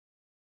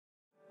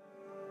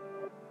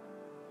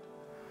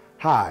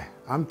Hi,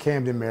 I'm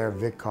Camden Mayor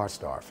Vic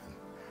Karstafen.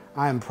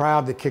 I am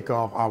proud to kick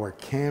off our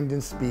Camden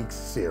Speaks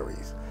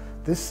series.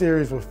 This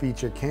series will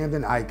feature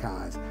Camden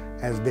icons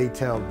as they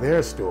tell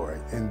their story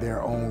in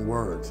their own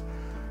words.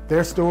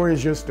 Their story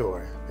is your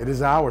story, it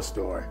is our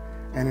story,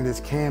 and it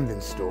is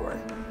Camden's story.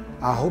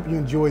 I hope you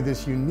enjoy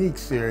this unique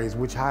series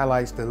which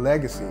highlights the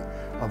legacy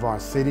of our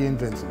city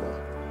Invincible.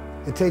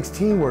 It takes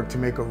teamwork to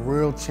make a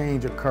real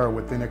change occur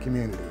within a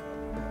community.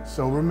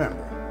 So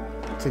remember,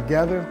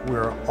 together we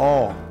are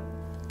all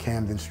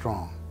Camden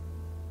Strong.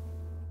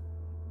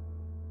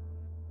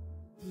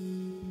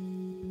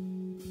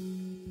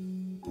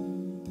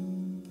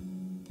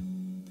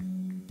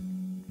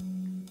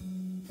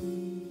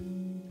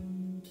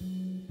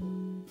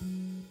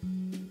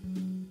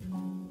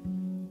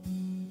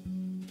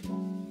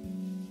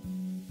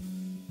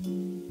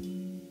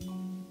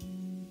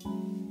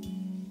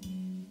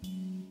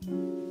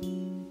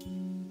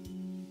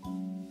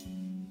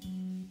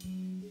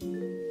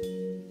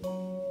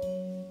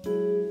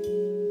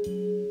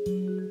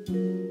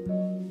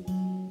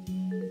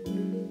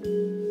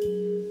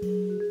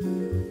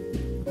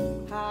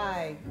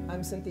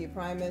 I'm Cynthia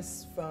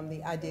Primus from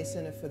the Idea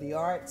Center for the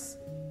Arts,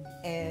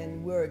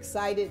 and we're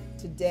excited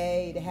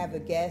today to have a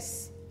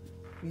guest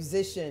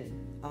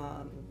musician,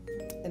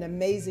 an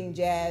amazing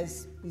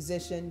jazz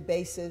musician,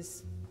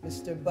 bassist,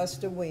 Mr.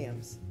 Buster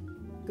Williams.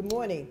 Good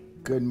morning.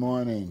 Good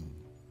morning.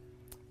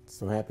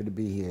 So happy to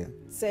be here.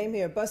 Same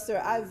here. Buster,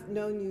 I've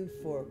known you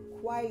for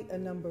quite a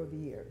number of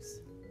years,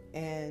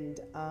 and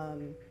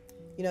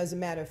you know, as a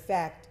matter of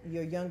fact,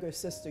 your younger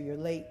sister, your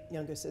late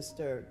younger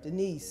sister,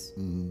 Denise,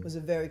 was a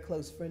very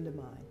close friend of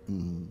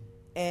mine.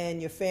 And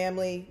your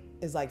family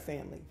is like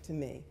family to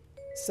me.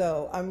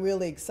 So I'm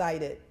really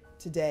excited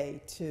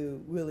today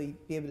to really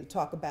be able to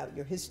talk about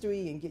your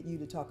history and get you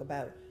to talk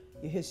about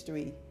your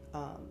history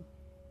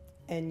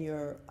and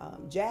your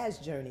jazz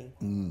journey.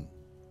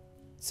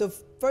 So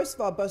first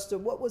of all, Buster,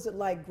 what was it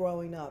like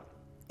growing up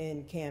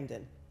in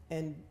Camden?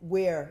 And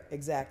where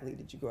exactly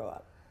did you grow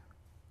up?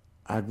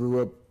 I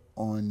grew up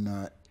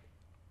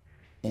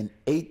in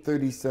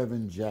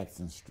 837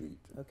 Jackson Street.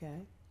 Okay.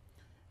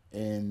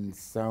 In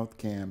South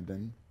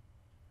Camden.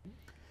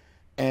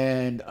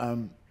 And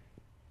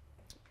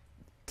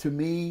to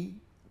me,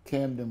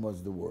 Camden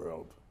was the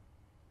world.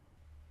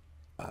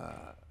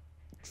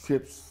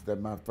 Trips that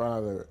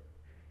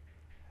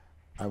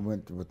I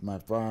went with my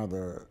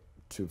father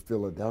to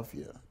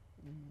Philadelphia.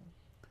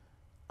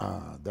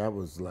 That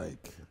was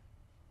like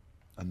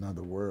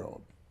another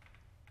world.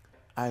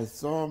 I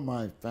saw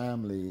my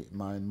family,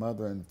 my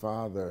mother and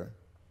father,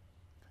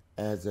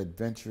 as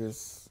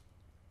adventurous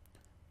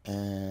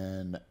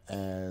and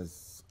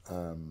as,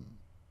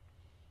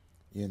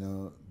 you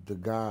know, the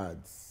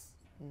gods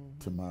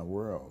to my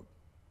world.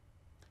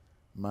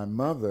 My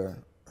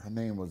mother, her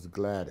name was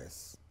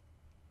Gladys.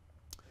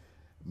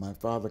 My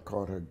father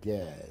called her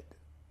Gad.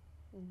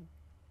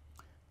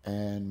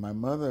 And my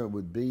mother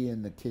would be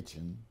in the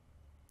kitchen.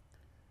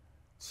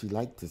 She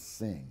liked to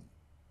sing.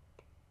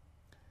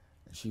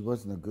 She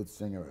wasn't a good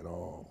singer at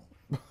all,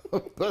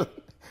 but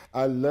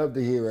I loved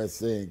to hear her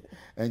sing.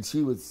 And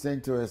she would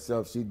sing to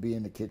herself. She'd be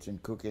in the kitchen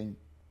cooking.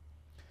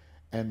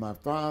 And my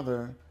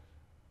father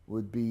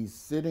would be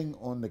sitting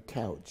on the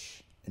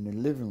couch in the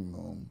living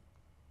room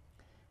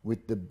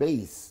with the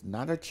bass,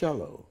 not a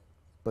cello,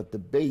 but the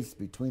bass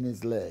between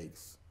his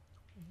legs.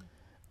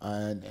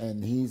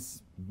 And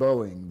he's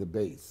bowing the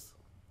bass.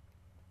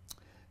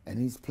 And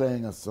he's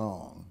playing a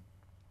song.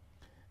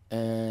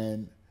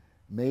 And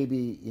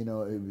maybe, you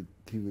know,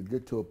 he would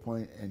get to a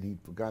point and he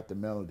forgot the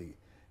melody.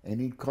 And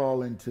he'd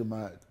call into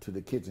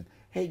the kitchen,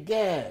 "Hey,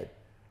 Gad,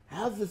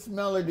 how's this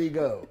melody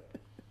go?"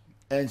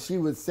 And she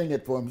would sing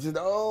it for him. She'd,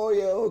 "Oh,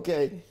 yeah,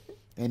 okay."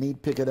 And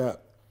he'd pick it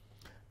up.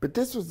 But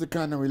this was the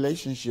kind of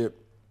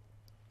relationship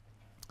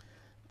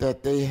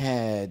that they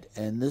had,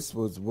 and this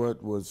was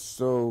what was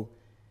so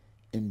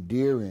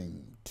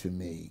endearing to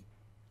me.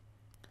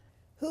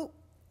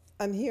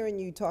 I'm hearing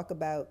you talk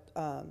about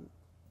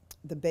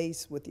the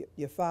bass with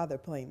your father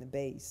playing the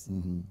bass.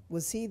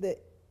 Was he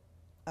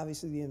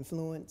obviously the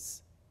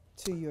influence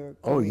to your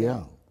career? Oh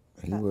yeah,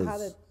 he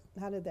was.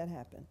 How did that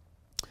happen?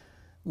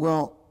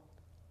 Well,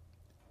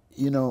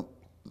 you know,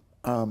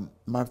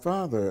 my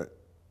father,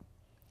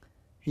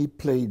 he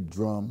played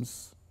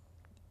drums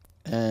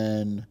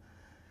and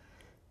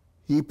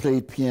he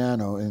played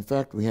piano. In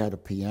fact, we had a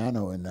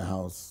piano in the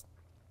house.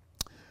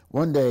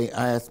 One day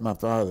I asked my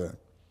father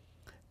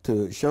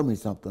to show me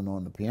something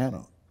on the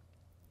piano.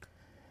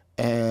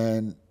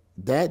 And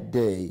that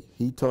day,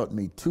 he taught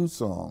me two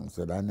songs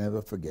that I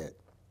never forget.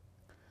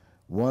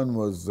 One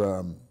was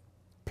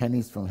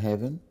Pennies from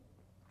Heaven,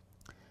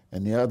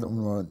 and the other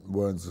one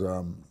was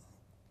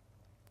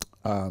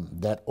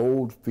That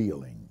Old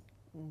Feeling.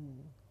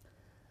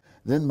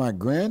 Then my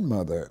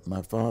grandmother,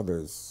 my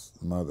father's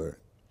mother,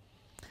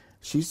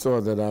 she saw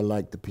that I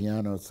liked the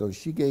piano, so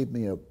she gave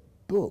me a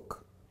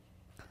book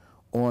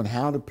on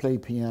how to play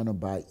piano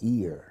by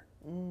ear.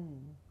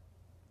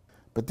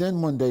 But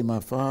then one day my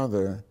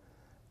father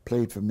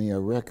played for me a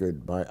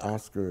record by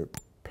Oscar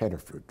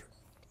Pettiford,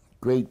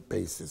 great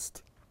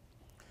bassist.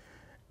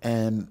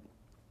 And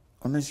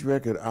on this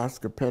record,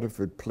 Oscar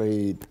Pettiford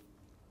played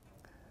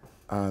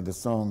the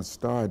song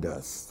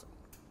Stardust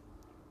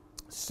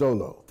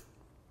solo.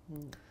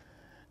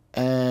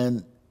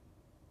 And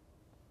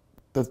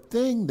the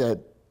thing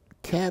that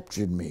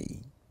captured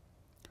me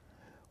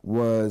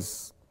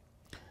was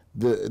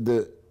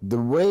the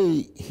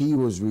way he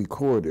was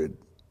recorded,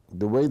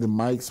 the way the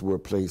mics were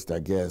placed, I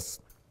guess.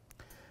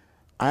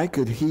 I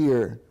could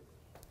hear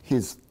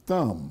his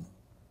thumb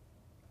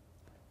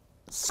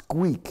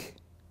squeak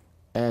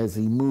as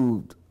he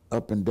moved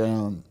up and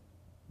down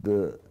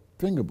the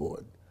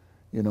fingerboard,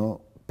 you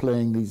know,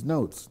 playing these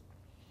notes.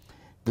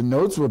 The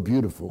notes were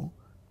beautiful,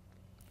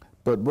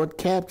 but what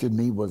captured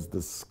me was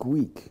the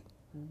squeak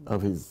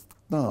of his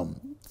thumb.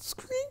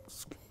 Squeak,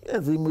 squeak,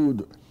 as he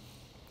moved.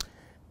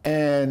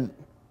 And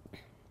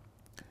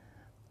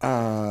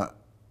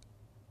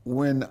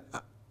when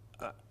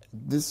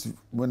this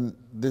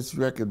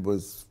record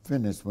was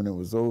finished, when it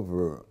was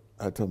over,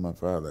 I told my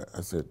father,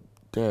 I said,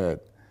 Dad,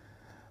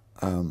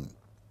 I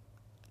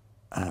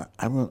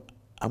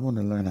want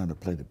to learn how to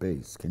play the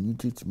bass. Can you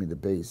teach me the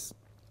bass?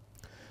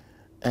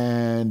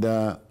 And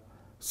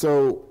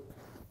so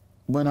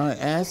when I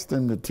asked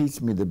him to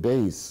teach me the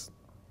bass,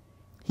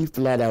 he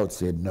flat out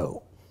said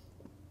no.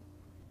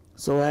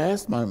 So I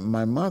asked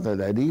my mother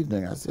that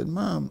evening, I said,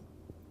 Mom,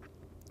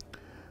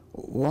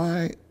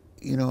 why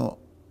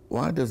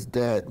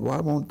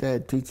won't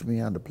Dad teach me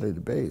how to play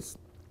the bass?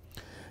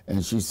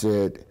 And she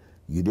said,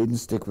 you didn't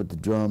stick with the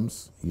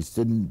drums, you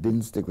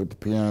didn't stick with the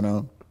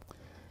piano,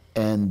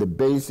 and the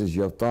bass is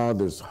your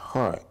father's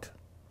heart.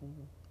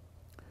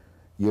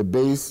 Your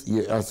bass,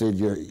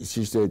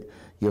 she said,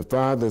 your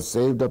father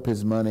saved up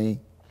his money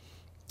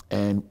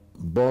and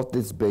bought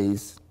this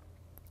bass,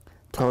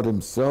 taught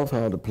himself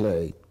how to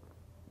play,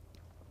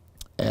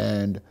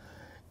 and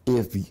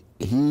if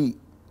you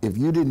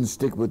didn't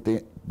stick with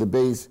the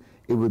bass,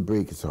 it would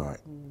break his heart.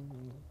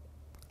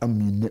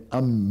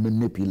 I'm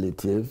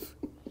manipulative,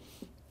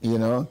 you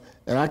know,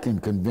 and I can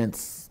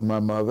convince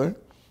my mother.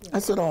 I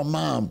said, oh,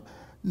 Mom,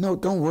 no,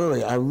 don't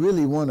worry. I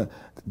really want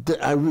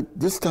to,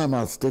 this time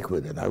I'll stick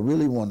with it. I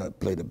really want to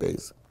play the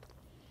bass.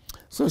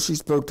 So she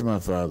spoke to my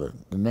father.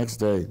 The next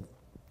day,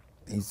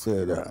 he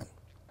said,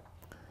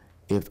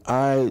 if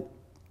I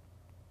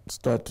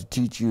start to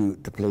teach you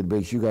to play the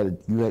bass, you have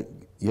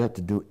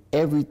to do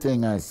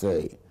everything I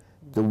say,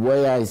 the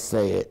way I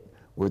say it,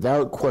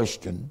 without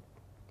question.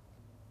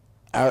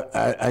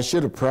 I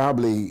should have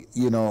probably,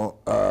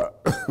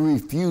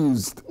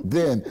 refused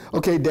then.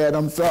 Okay, Dad,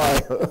 I'm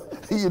sorry.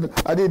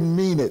 I didn't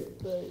mean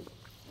it. Right.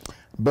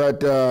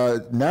 But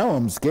now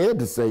I'm scared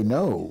to say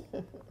no.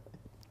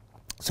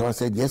 So I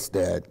said, yes,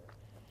 Dad.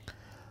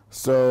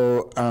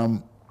 So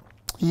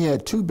he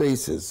had two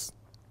basses.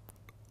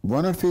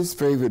 One of his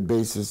favorite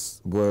basses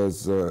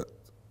was the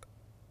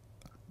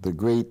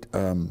great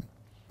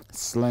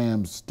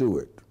Slam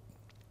Stewart.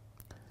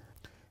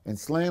 And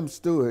Slam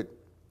Stewart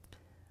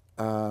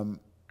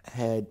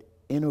had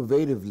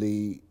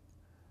innovatively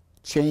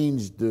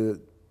changed the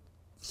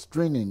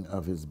stringing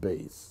of his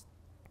bass,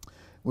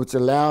 which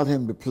allowed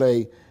him to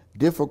play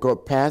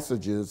difficult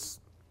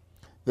passages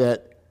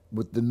that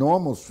with the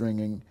normal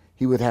stringing,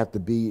 he would have to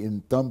be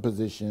in thumb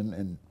position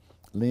and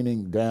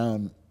leaning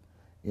down,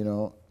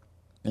 into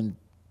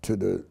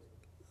the,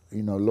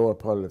 lower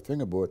part of the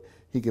fingerboard.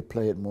 He could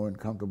play it more in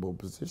comfortable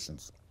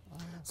positions. Wow.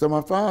 So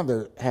my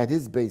father had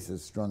his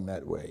basses strung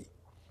that way.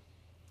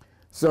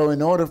 So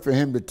in order for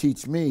him to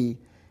teach me,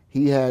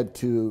 he had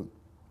to,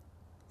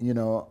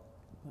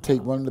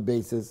 take one of the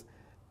basses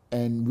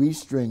and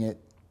restring it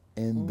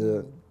in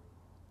the,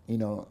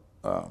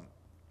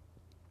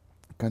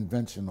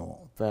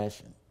 conventional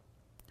fashion.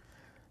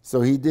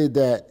 So he did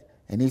that,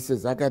 and he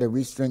says, I got to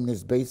restring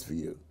this bass for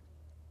you.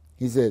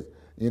 He said,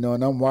 and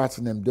I'm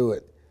watching him do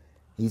it.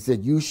 He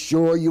said, you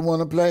sure you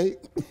want to play?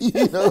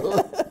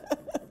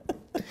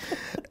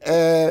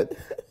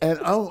 And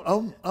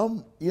I'm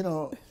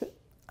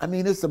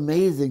it's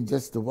amazing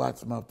just to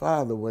watch my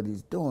father, what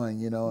he's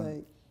doing,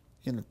 Right.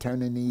 and,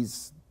 turning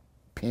these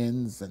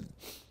pins and,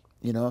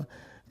 And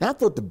I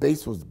thought the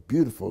bass was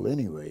beautiful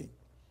anyway.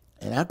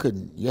 And I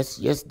couldn't, yes,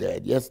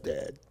 Dad, yes,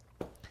 Dad.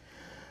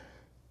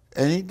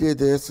 And he did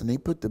this, and he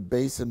put the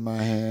bass in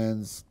my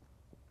hands,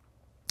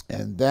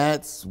 and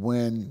that's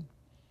when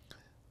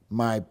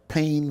my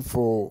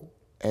painful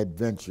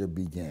adventure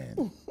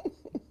began.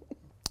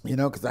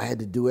 Because I had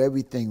to do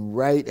everything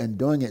right, and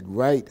doing it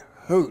right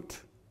hurt.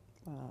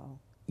 Wow.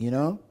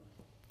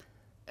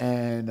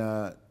 And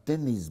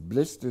then these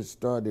blisters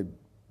started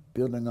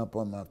building up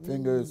on my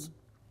fingers,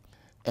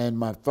 and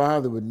my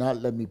father would not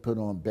let me put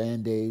on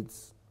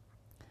Band-Aids,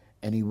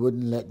 and he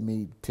wouldn't let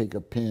me take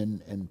a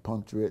pin and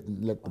puncture it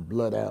and let the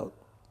blood out.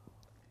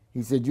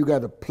 He said, you got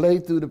to play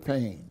through the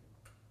pain.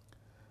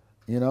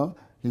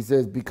 He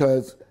says,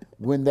 because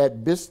when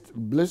that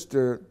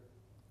blister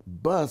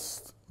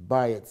busts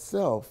by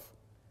itself,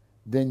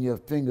 then your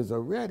fingers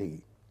are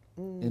ready.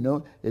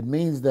 It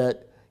means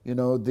that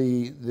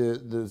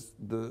the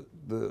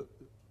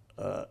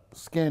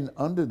skin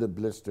under the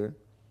blister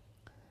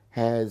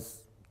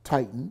has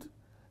tightened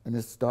and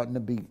it's starting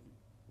to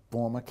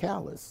form a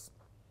callus.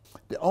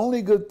 The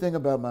only good thing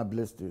about my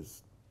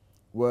blisters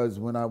was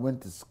when I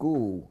went to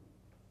school,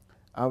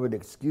 I would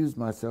excuse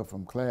myself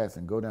from class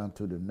and go down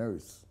to the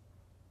nurse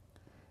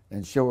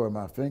and show her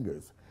my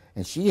fingers.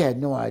 And she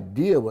had no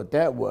idea what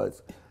that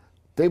was.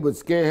 They would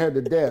scare her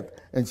to death,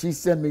 and she'd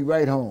send me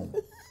right home.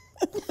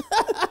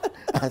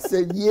 I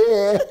said,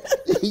 yeah,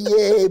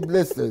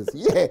 blisters.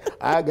 Yeah,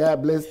 I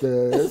got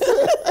blisters.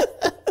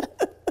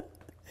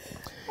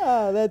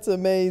 Oh, that's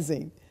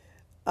amazing.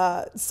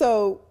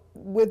 So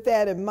with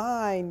that in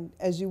mind,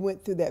 as you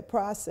went through that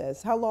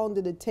process, how long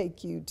did it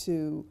take you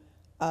to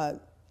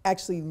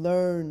actually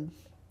learn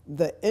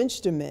the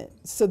instrument?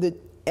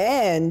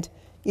 And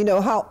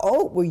how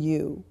old were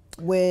you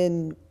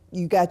when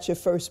you got your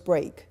first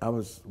break? I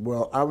was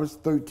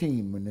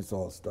 13 when this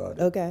all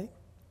started. Okay.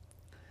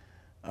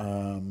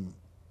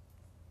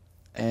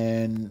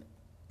 And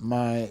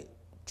my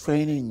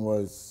training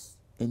was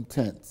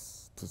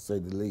intense, to say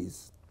the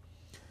least.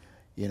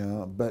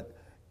 But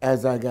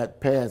as I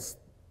got past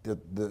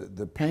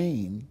the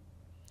pain,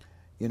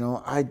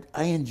 I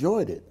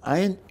enjoyed it.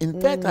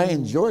 In fact, I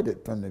enjoyed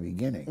it from the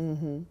beginning.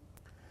 Mm-hmm.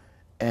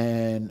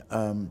 And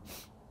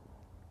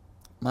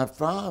my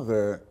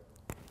father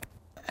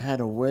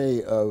had a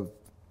way of,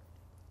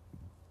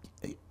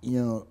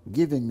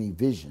 giving me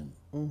vision.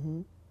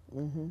 Mm-hmm.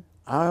 Mm-hmm.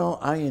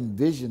 I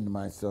envisioned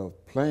myself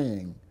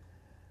playing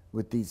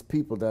with these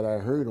people that I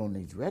heard on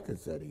these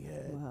records that he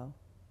had. Wow.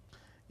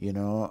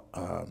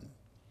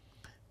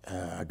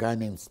 A guy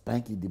named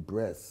Spanky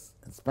DeBress.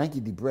 And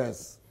Spanky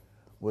DeBress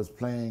was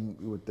playing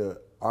with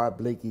the Art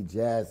Blakey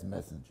Jazz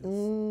Messengers.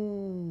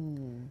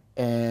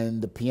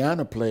 And the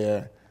piano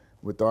player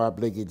with the Art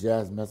Blakey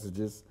Jazz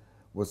Messengers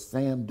was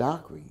Sam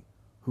Dockery,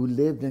 who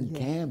lived in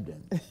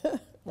Camden.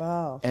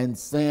 Wow. And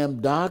Sam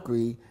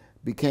Dockery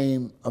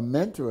became a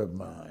mentor of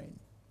mine.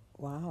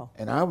 Wow.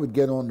 And I would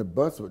get on the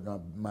bus with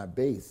my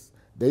bass.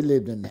 They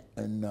lived on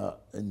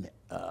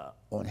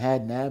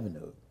Haddon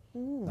Avenue.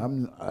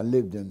 I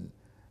lived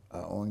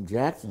on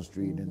Jackson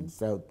Street in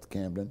South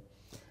Camden.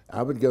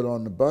 I would get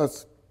on the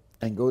bus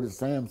and go to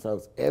Sam's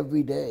house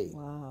every day.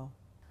 Wow.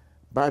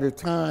 By the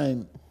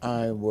time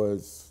I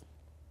was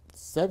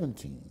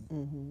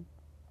 17,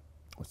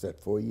 what's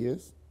that, 4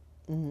 years?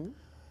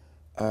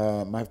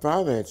 My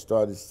father had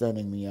started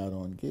sending me out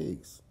on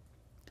gigs.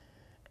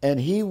 And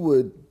he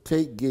would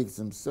take gigs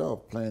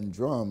himself, playing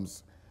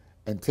drums,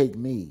 and take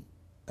me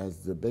as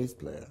the bass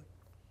player.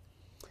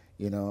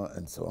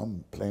 And so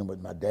I'm playing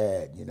with my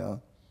dad,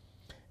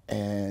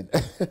 And,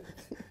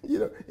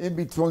 in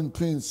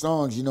between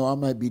songs, I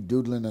might be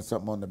doodling or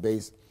something on the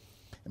bass,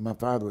 and my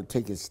father would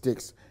take his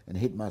sticks and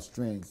hit my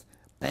strings,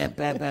 bam,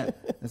 bam, bam,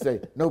 and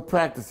say, no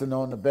practicing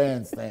on the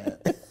bandstand.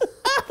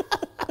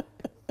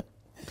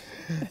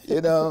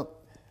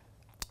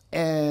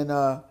 And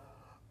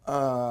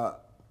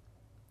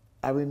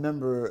I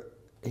remember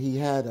he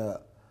had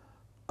a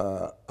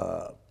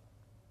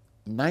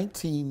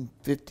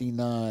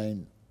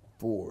 1959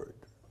 Ford.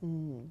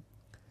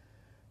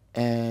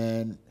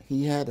 And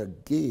he had a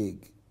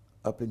gig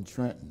up in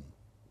Trenton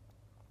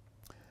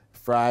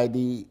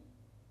Friday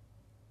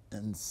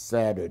and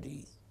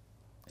Saturday,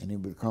 and he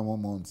would come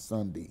home on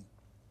Sunday.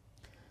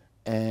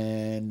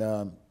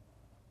 And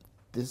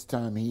this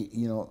time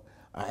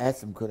I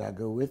asked him, could I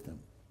go with him?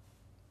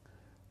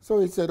 So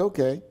he said,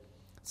 okay.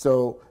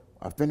 So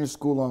I finished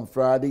school on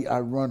Friday. I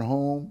run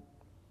home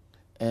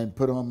and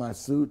put on my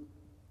suit,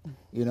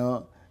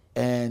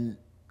 and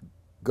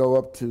go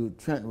up to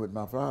Trenton with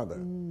my father.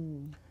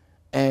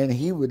 And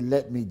he would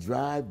let me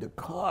drive the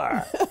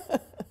car.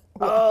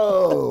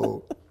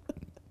 Oh!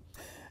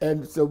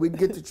 And so we'd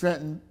get to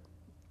Trenton,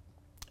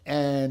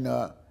 and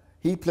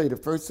he'd play the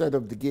first set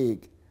of the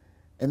gig,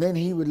 and then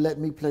he would let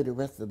me play the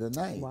rest of the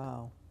night.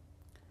 Wow.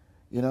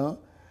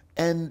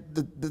 And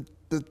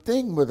the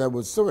thing that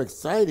was so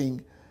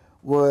exciting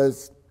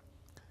was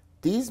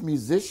these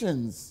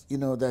musicians,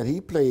 that he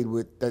played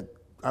with,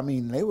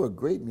 they were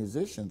great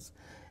musicians.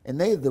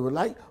 And they were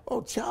like,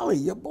 oh, Charlie,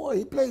 your boy,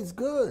 he plays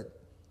good.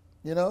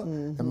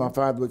 And my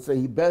father would say,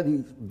 he's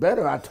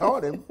better, I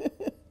taught him.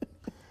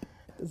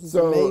 This is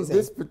so amazing.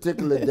 This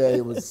particular day,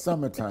 it was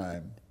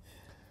summertime.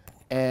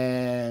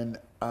 And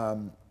I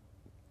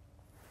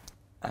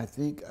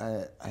think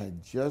I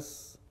had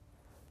just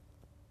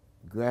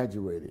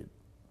graduated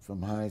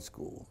from high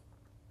school.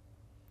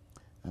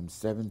 I'm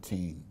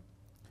 17.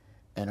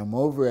 And I'm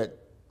over at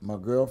my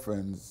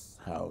girlfriend's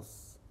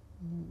house,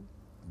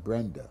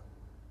 Brenda.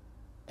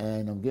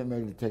 And I'm getting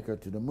ready to take her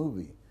to the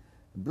movie.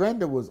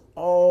 Brenda was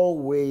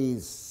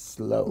always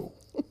slow.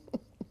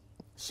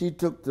 She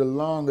took the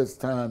longest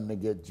time to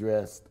get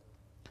dressed.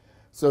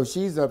 So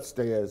she's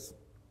upstairs.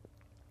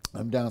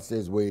 I'm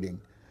downstairs waiting.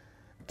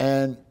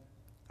 And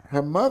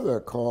her mother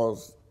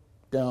calls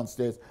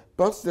downstairs,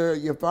 Buster,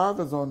 your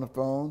father's on the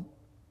phone.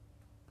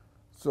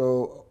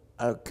 So,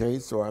 okay,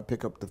 so I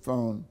pick up the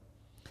phone.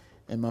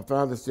 And my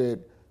father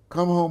said,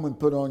 come home and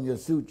put on your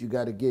suit, you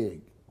got a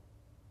gig.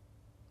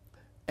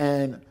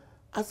 And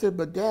I said,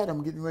 but Dad,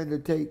 I'm getting ready to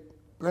take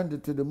Brenda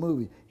to the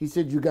movie. He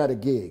said, you got a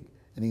gig.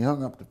 And he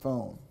hung up the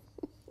phone.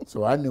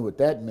 So I knew what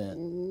that meant.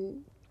 Mm-hmm.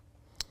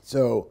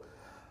 So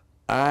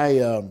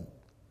I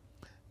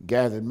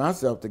gathered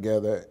myself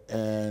together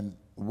and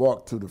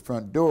walked to the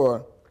front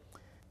door.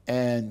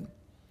 And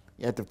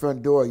at the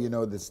front door, you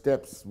know, the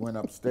steps went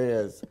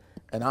upstairs.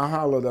 And I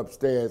hollered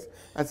upstairs.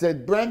 I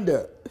said,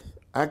 Brenda,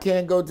 I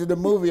can't go to the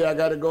movie. I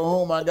got to go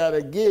home. I got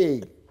a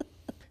gig.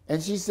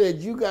 And she said,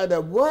 you got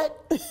a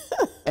what?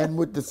 And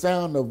with the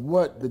sound of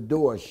what, the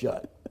door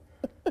shut.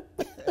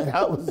 And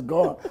I was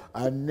gone.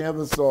 I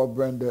never saw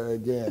Brenda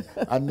again.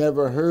 I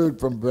never heard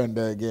from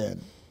Brenda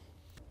again.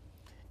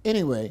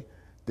 Anyway,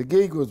 the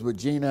gig was with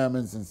Gene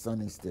Ammons and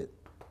Sonny Stitt.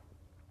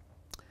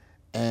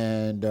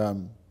 And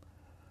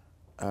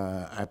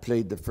I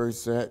played the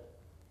first set.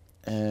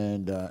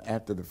 And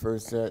after the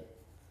first set,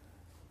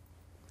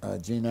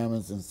 Gene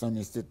Ammons and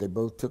Sonny Stitt, they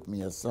both took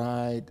me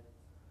aside,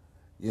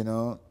 you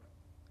know.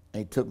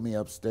 They took me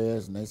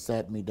upstairs and they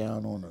sat me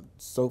down on a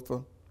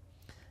sofa.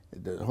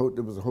 There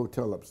was a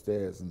hotel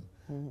upstairs, and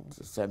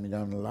sat me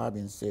down in the lobby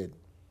and said,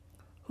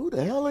 who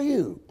the hell are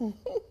you?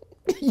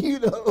 You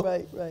know?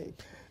 Right, right.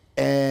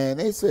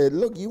 And they said,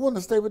 look, you want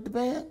to stay with the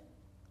band?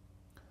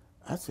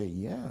 I said,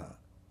 yeah.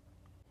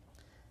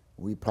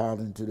 We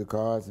piled into the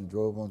cars and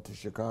drove on to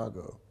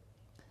Chicago.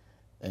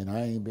 And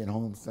I ain't been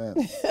home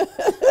since.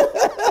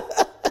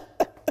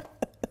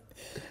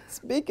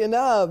 Speaking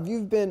of,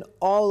 you've been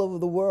all over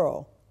the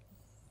world.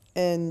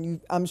 And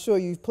I'm sure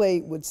you've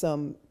played with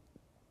some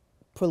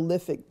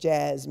prolific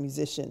jazz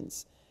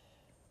musicians.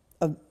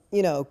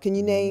 You know, can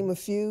you name a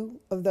few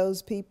of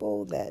those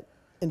people that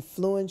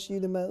influenced you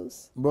the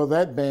most? Well,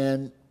 that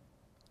band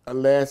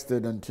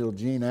lasted until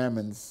Gene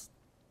Ammons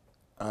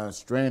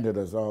stranded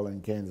us all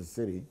in Kansas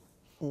City.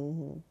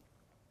 Mm-hmm.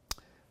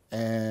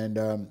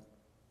 And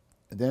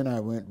then I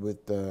went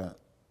with,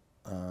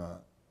 I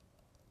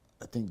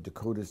think,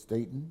 Dakota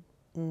Staton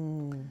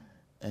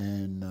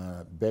and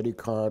Betty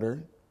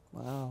Carter.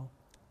 Wow.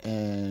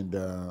 And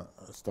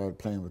started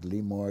playing with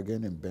Lee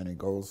Morgan and Benny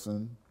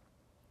Golson.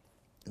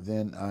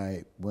 Then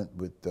I went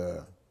with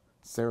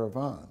Sarah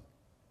Vaughan.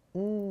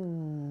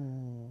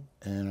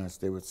 And I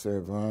stayed with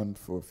Sarah Vaughan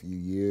for a few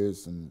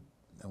years, and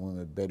I went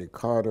with Betty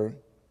Carter.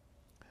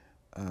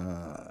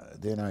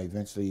 Then I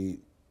eventually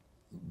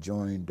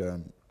joined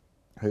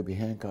Herbie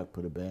Hancock,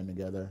 put a band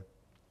together.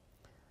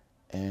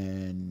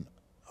 And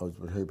I was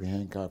with Herbie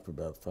Hancock for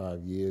about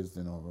 5 years,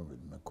 then over with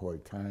McCoy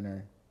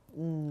Tyner.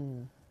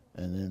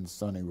 And then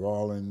Sonny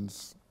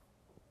Rollins,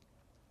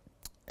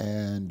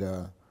 and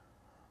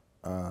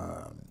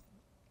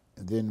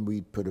then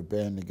we put a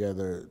band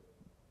together,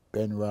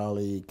 Ben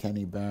Rowley,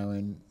 Kenny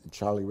Barron,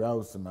 Charlie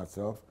Rouse, and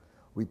myself.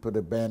 We put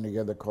a band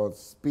together called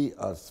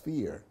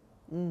Sphere,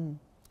 and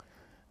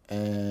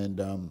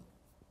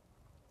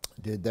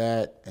did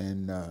that,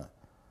 and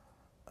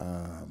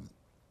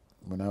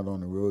went out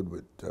on the road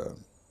with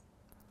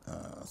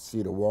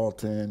Cedar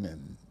Walton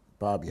and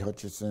Bobby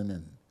Hutcherson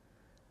and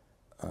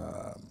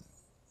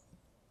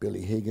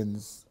Billy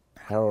Higgins,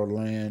 Harold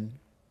Land,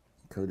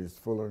 Curtis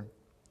Fuller.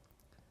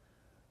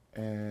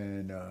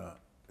 And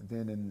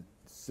then in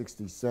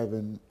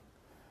 '67,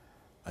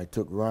 I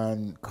took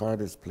Ron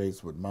Carter's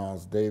place with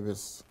Miles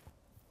Davis.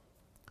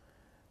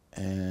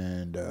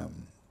 And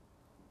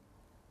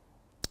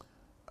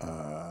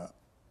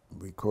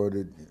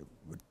recorded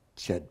with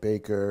Chet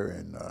Baker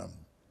and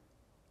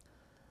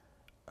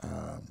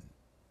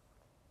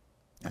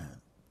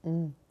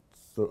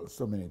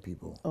so many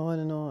people. On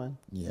and on.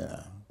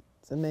 Yeah.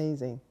 It's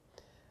amazing.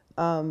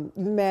 You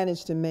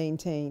managed to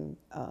maintain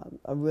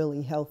a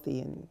really healthy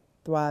and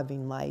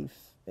thriving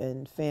life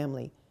and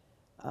family,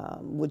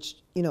 which,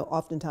 you know,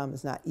 oftentimes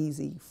is not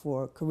easy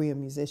for career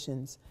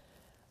musicians.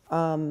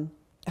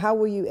 How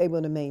were you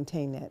able to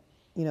maintain that?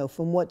 You know,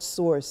 from what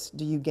source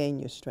do you gain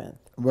your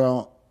strength?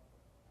 Well,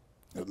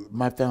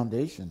 my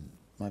foundation,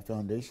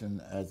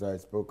 as I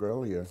spoke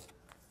earlier,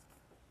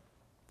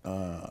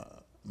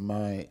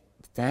 my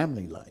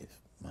family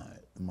life,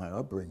 my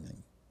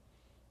upbringing,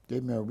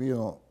 gave me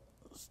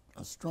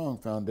a strong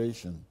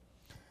foundation.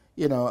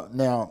 You know,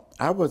 now,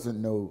 I wasn't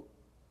no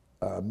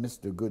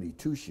Mr. Goody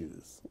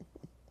Two-Shoes.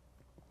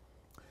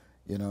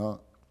 You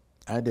know,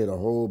 I did a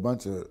whole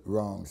bunch of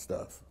wrong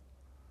stuff,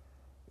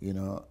 you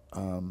know,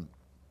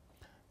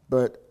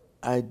 but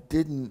I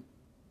didn't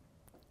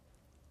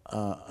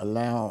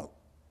allow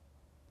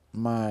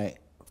my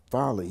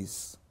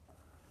follies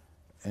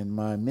and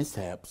my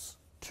mishaps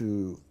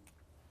to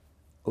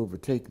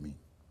overtake me.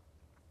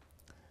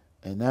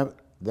 And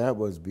that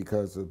was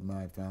because of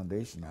my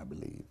foundation, I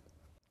believe.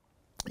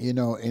 You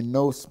know, in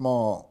no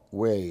small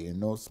way,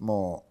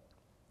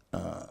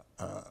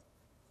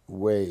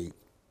 way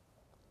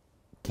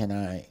can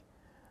I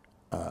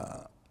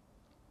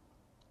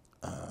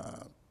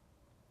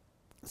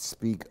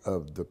speak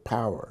of the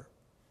power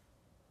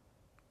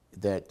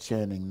that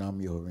chanting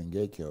Nam-myoho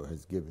Renge-kyo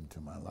has given to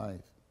my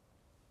life.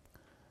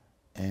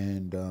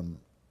 And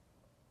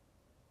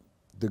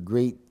the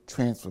great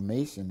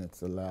transformation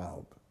it's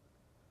allowed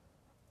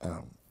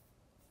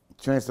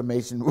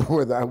transformation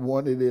whether I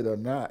wanted it or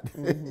not,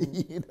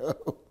 you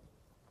know.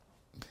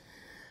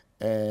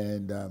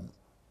 And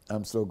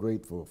I'm so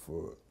grateful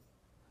for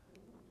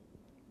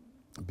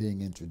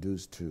being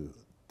introduced to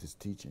this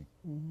teaching.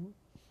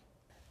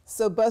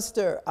 So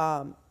Buster,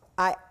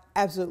 I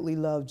absolutely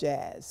love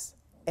jazz,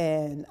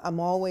 and I'm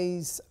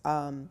always,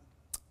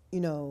 you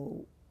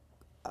know,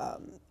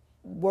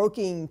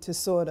 working to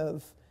sort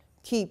of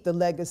keep the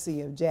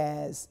legacy of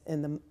jazz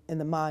in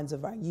the minds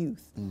of our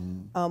youth.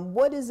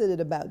 What is it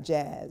about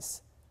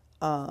jazz,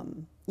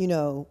 you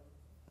know,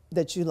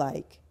 that you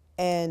like,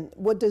 and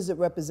what does it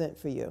represent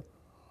for you?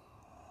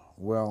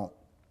 Well,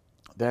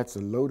 that's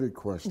a loaded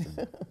question.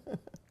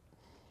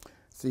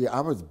 See, I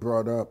was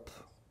brought up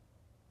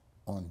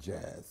on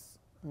jazz.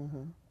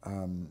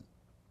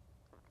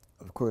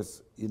 Of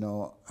course, you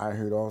know, I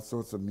heard all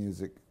sorts of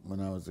music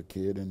when I was a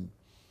kid, and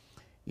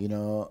you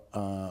know,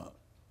 I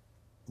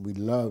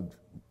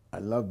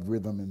loved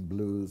rhythm and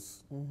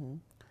blues.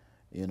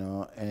 You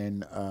know,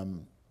 and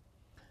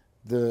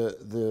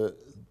the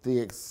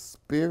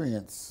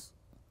experience,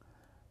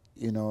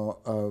 you know,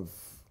 of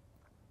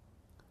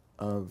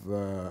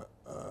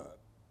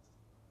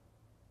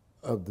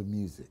the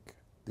music,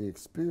 the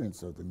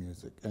experience of the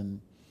music,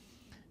 and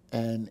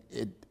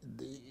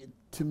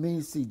to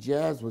me, see,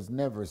 jazz was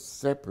never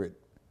separate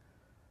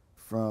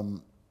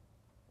from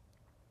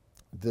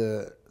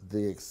the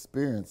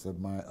experience of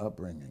my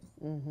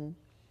upbringing.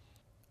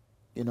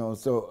 You know,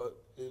 so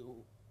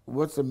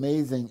what's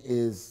amazing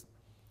is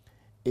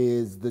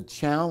the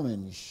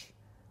challenge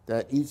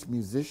that each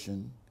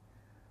musician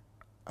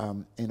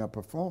in a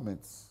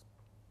performance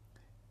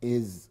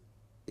is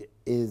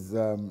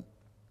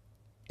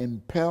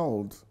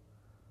impelled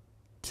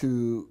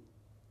to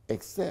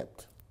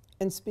accept.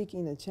 And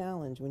speaking of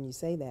challenge, when you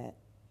say that,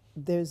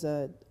 there's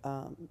a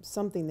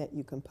something that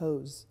you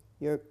compose,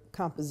 your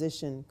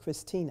composition,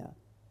 Christina.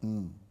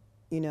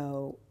 You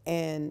know,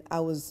 and I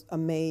was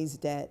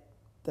amazed at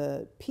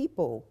the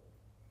people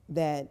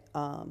that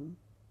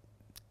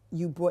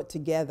you brought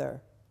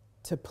together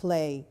to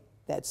play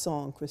that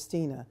song,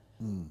 Christina.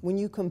 When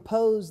you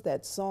composed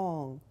that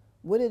song,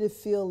 what did it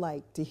feel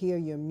like to hear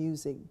your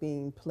music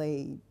being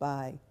played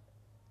by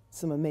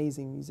some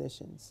amazing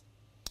musicians?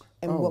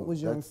 And what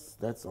was your...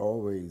 That's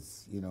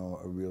always, you know,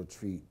 a real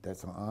treat.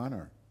 That's an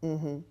honor.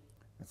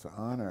 It's an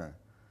honor.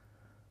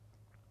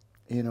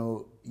 You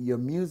know, your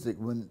music,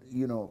 when,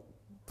 you know,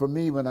 for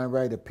me, when I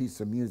write a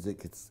piece of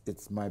music,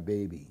 it's my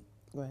baby.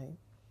 Right.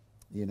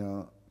 You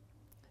know,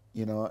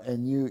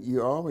 and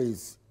you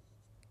always,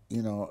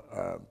 you know,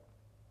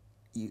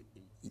 you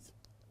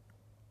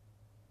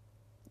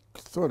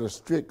sort of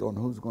strict on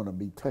who's going to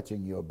be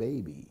touching your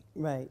baby.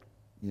 Right.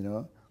 You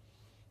know,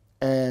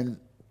 and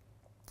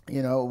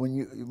you know, when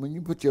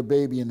you put your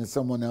baby into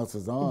someone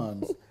else's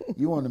arms,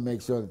 you want to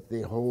make sure that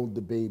they hold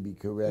the baby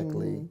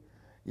correctly.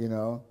 You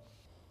know.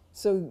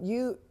 So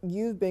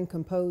you've been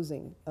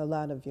composing a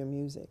lot of your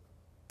music.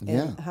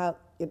 And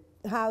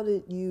how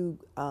did you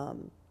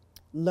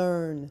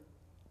learn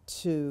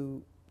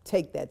to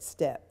take that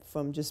step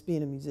from just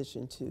being a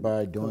musician to...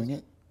 By doing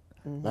it.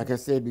 Like I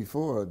said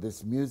before,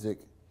 this music,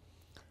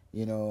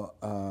 you know,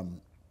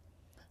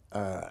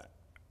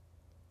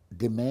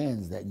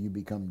 demands that you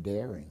become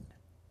daring.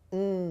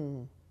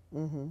 You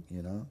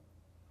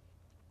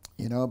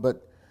know,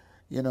 but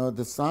you know,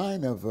 the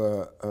sign of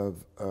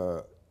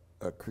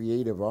a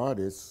creative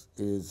artist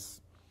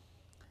is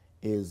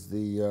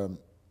the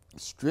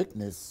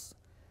strictness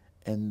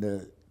and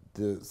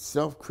the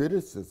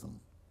self-criticism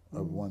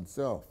of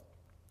oneself,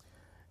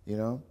 you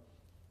know.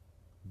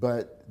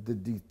 But the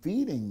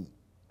defeating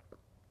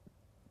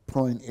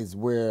point is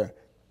when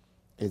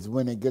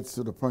it gets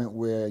to the point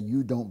where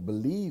you don't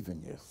believe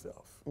in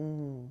yourself.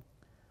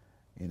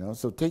 You know,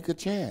 so take a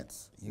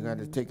chance. You got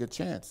to take a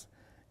chance.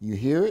 You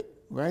hear it,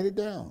 write it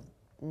down.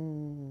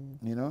 You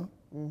know,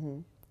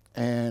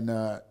 and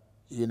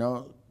you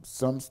know,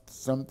 some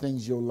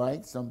things you'll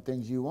like, some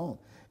things you won't.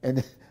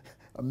 And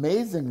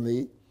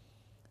amazingly,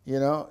 you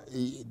know,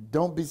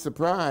 don't be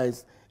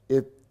surprised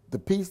if the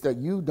piece that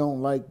you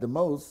don't like the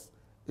most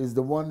is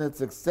the one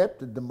that's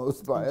accepted the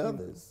most by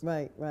others.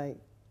 Right, right.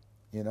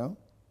 You know,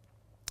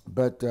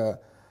 but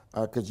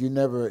because you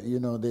never, you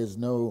know, there's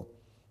no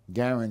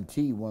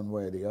guarantee one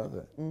way or the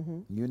other.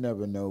 You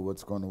never know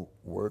what's going to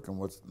work and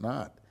what's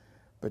not,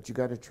 but you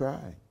got to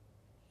try.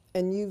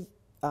 And you've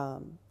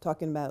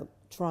talking about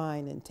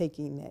trying and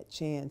taking that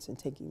chance and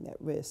taking that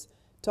risk.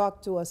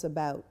 Talk to us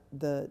about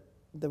the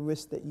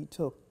risk that you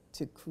took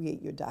to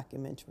create your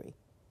documentary.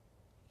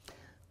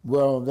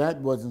 Well, that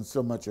wasn't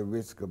so much a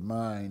risk of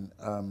mine.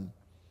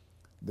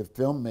 The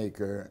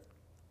filmmaker,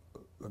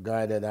 a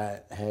guy that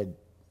I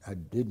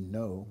didn't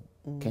know,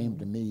 came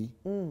to me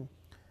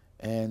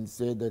and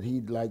said that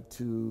he'd like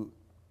to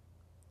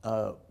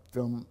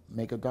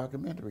make a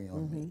documentary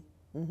on me.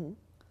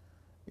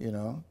 You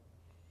know,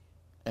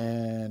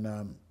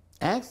 and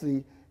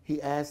actually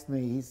he asked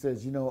me. He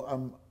says, you know,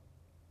 I'm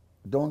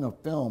doing a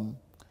film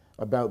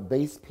about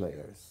bass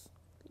players,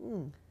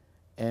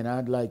 and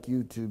I'd like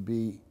you to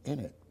be in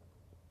it.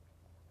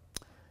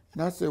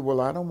 And I said,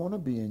 well, I don't want to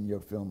be in your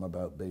film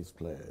about bass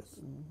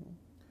players.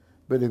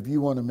 But if you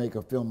want to make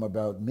a film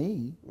about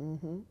me,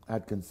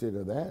 I'd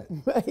consider that.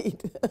 Right.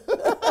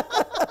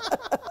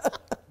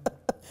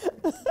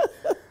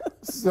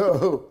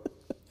 So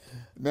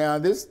now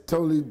this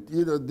totally,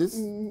 this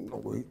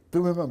threw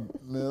him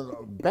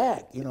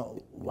back,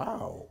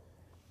 wow.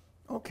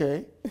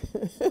 Okay.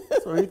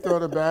 So he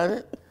thought about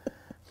it.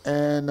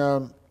 And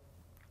I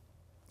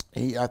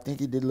think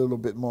he did a little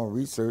bit more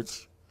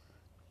research,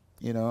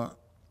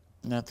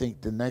 and I think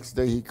the next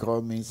day he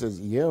called me and says,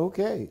 yeah,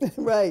 okay.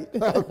 Right.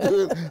 How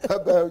good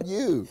about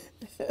you?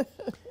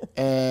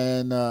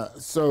 And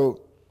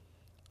so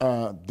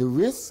the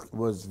risk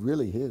was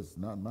really his,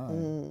 not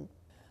mine.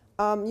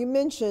 You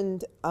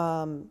mentioned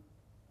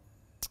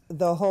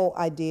the whole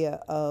idea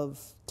of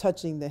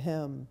touching the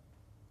hem,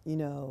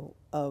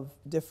 of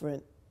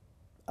different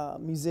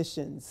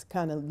musicians,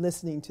 kind of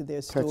listening to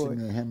their story.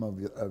 Touching the hem of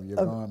your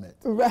garment.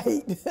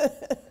 Right.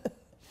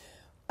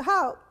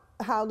 How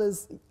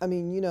does,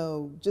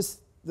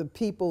 just the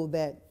people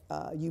that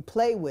you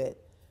play with,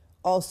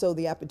 also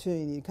the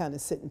opportunity to kind of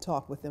sit and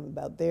talk with them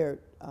about their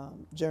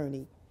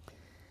journey?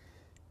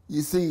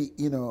 You see,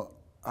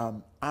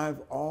 I've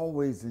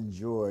always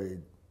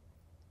enjoyed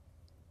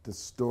the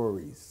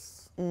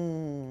stories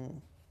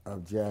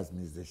of jazz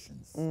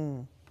musicians.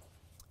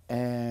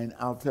 And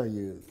I'll tell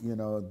you,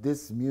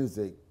 this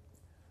music,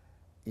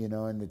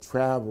 and the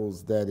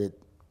travels that it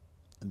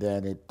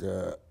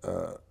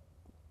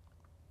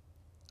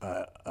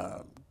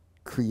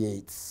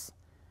creates,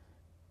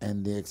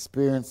 and the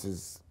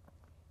experiences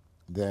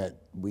that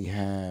we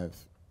have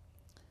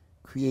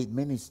create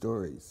many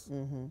stories.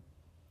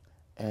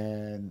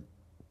 And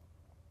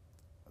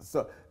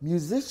so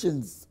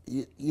musicians,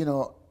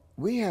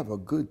 we have a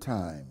good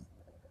time.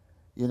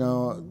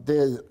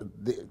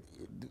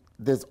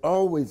 There's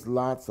always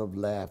lots of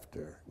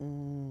laughter.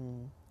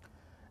 And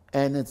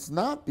it's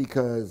not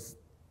because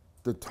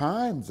the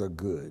times are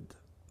good.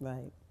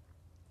 Right.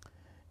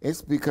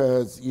 It's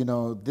because,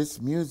 this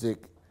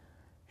music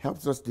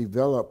helps us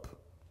develop,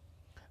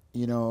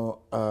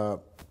 a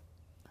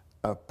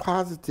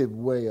positive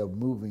way of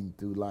moving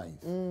through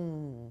life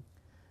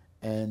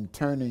and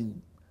turning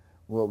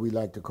what we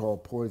like to call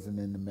poison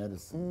into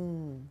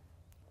medicine.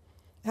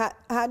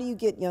 How do you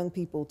get young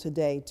people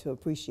today to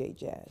appreciate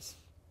jazz?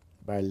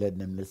 By letting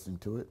them listen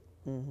to it.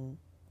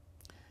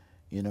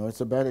 It's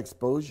about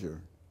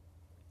exposure.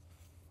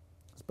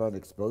 It's about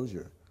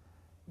exposure,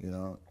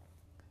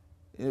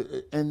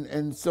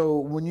 And so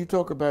when you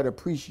talk about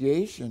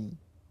appreciation,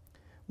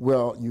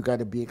 well, you got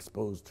to be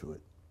exposed to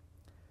it.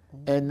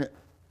 And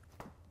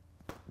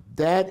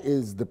that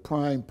is the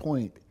prime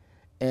point,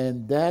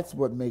 and that's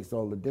what makes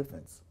all the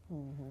difference.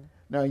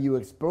 Now, you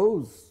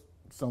expose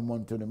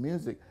someone to the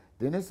music,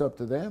 then it's up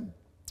to them.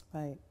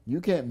 Right.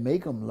 You can't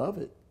make them love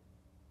it,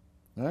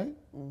 right?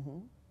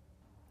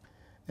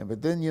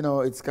 But then,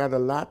 it's got a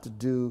lot to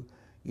do,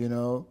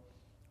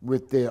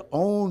 with their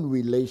own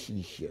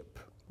relationship.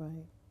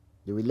 Right.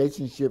 The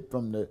relationship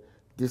from the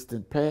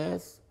distant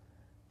past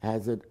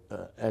as it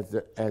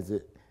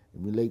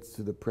relates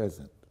to the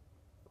present,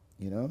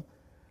 And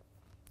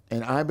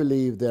I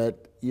believe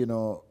that,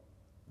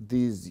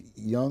 these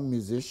young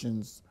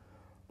musicians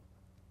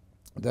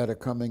that are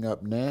coming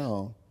up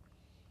now,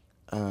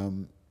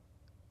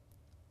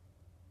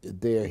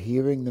 they're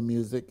hearing the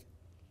music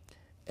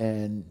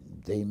and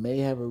they may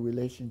have a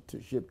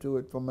relationship to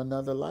it from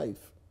another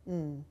life.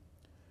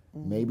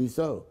 Maybe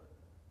so.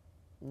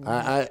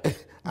 I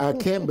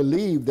can't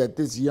believe that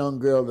this young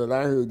girl that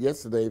I heard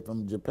yesterday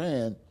from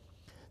Japan,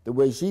 the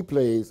way she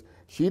plays,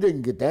 she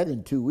didn't get that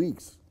in 2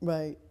 weeks.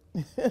 Right.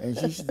 And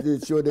she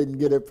sure didn't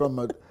get it from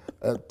a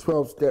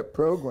 12-step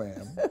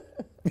program.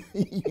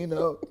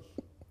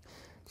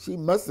 She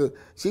must have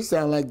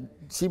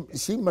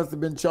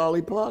been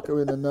Charlie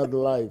Parker in another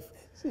life.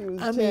 She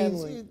was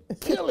she's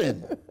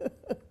killing.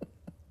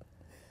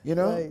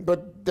 Right.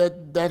 But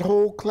that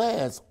whole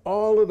class,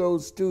 all of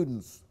those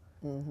students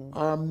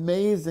are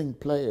amazing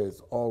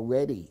players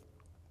already.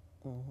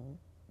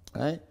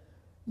 Right?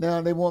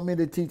 Now they want me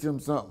to teach them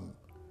something.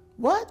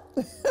 What?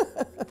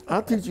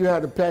 I'll teach you how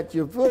to pat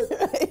your foot.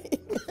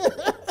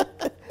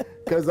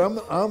 Because I'm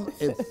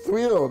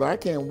thrilled. I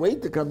can't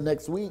wait to come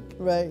next week.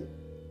 Right.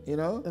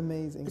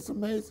 Amazing. It's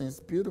amazing. It's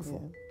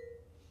beautiful. Yeah.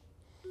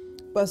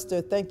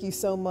 Buster, thank you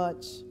so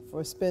much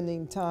for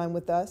spending time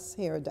with us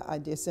here at the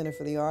Idea Center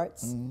for the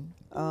Arts.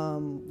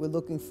 We're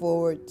looking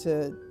forward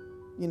to,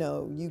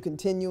 you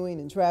continuing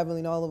and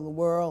traveling all over the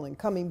world and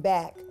coming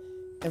back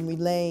and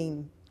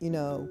relaying,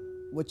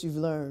 what you've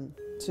learned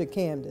to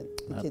Camden,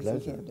 the My kids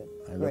pleasure. in Camden.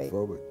 I look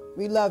forward.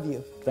 We love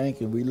you. Thank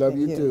you. We love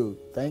you too.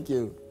 Thank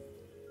you.